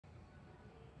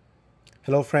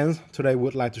Hello friends, today I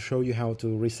would like to show you how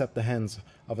to reset the hands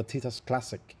of a T-Touch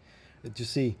Classic. As you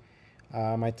see,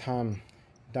 my time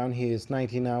down here is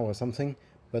 19 hours something,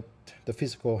 but the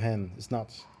physical hand is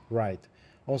not right.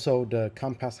 Also the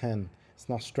compass hand is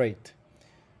not straight.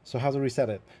 So how to reset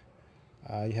it?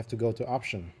 You have to go to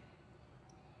option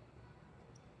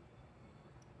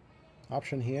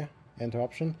here, enter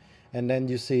option, and then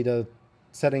you see the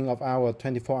setting of hour,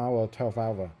 24 hour, 12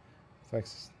 hour.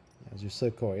 As you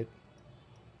circle it,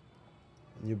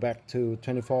 you back to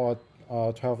 24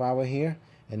 or 12 hour here,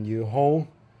 and you hold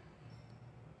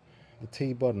the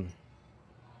T button,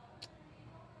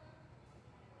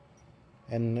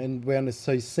 and when it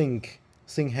says sync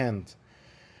hand,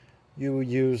 you will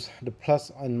use the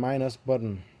plus and minus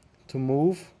button to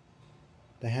move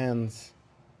the hands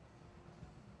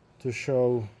to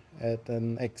show at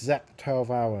an exact 12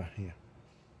 hour here.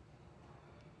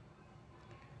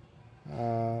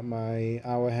 My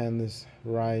hour hand is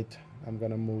right. I'm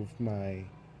gonna move my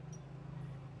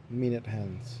minute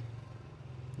hands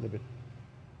a little bit.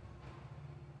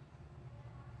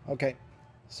 Okay,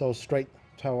 so straight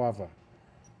 12 hour.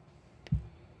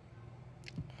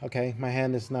 Okay, my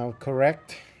hand is now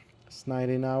correct. It's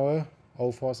 19 hour,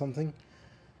 04 something.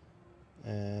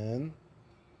 And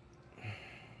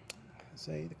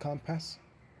say the compass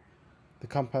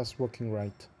working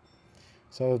right.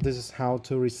 So this is how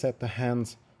to reset the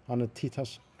hands on a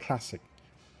T-Touch Classic.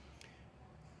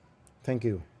 Thank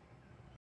you.